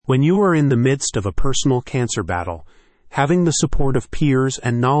When you are in the midst of a personal cancer battle, having the support of peers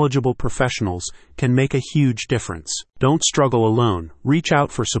and knowledgeable professionals can make a huge difference. Don't struggle alone. Reach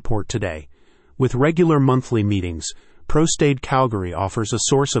out for support today. With regular monthly meetings, Prostate Calgary offers a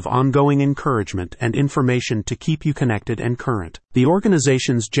source of ongoing encouragement and information to keep you connected and current. The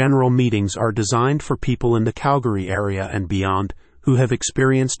organization's general meetings are designed for people in the Calgary area and beyond who have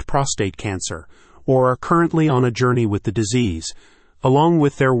experienced prostate cancer or are currently on a journey with the disease, along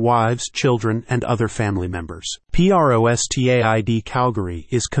with their wives, children, and other family members. Prostate Calgary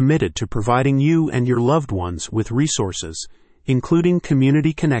is committed to providing you and your loved ones with resources, including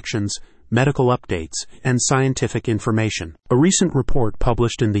community connections, medical updates, and scientific information. A recent report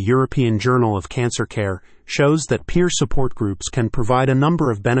published in the European Journal of Cancer Care shows that peer support groups can provide a number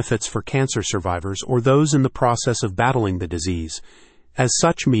of benefits for cancer survivors or those in the process of battling the disease, as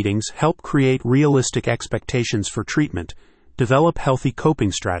such meetings help create realistic expectations for treatment, develop healthy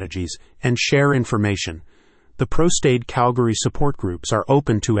coping strategies, and share information. The Prostate Calgary support groups are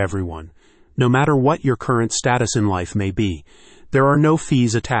open to everyone, no matter what your current status in life may be. There are no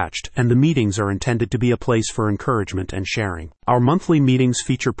fees attached, and the meetings are intended to be a place for encouragement and sharing. Our monthly meetings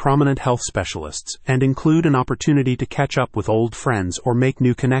feature prominent health specialists and include an opportunity to catch up with old friends or make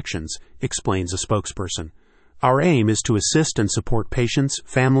new connections, explains a spokesperson. Our aim is to assist and support patients,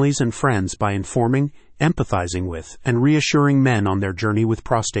 families, and friends by informing, empathizing with, and reassuring men on their journey with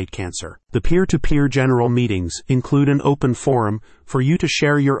prostate cancer. The peer-to-peer general meetings include an open forum for you to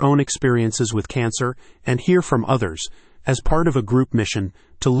share your own experiences with cancer and hear from others, as part of a group mission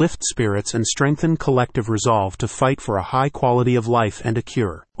to lift spirits and strengthen collective resolve to fight for a high quality of life and a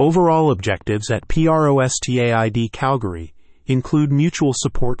cure. Overall objectives at Prostate Calgary include mutual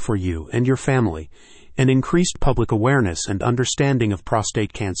support for you and your family, and increased public awareness and understanding of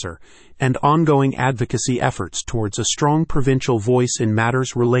prostate cancer, and ongoing advocacy efforts towards a strong provincial voice in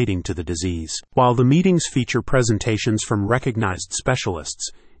matters relating to the disease. While the meetings feature presentations from recognized specialists,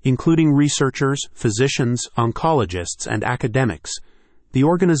 including researchers, physicians, oncologists, and academics, the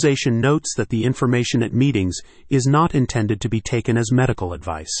organization notes that the information at meetings is not intended to be taken as medical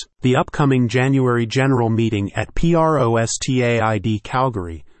advice. The upcoming January general meeting at Prostate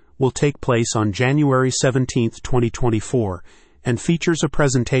Calgary will take place on January 17, 2024, and features a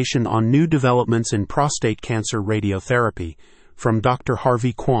presentation on new developments in prostate cancer radiotherapy from Dr.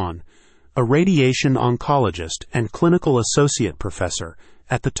 Harvey Kwan, a radiation oncologist and clinical associate professor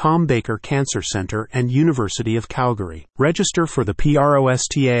at the Tom Baker Cancer Center and University of Calgary. Register for the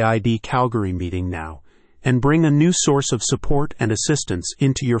Prostate Calgary meeting now and bring a new source of support and assistance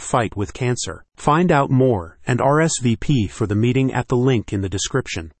into your fight with cancer. Find out more and RSVP for the meeting at the link in the description.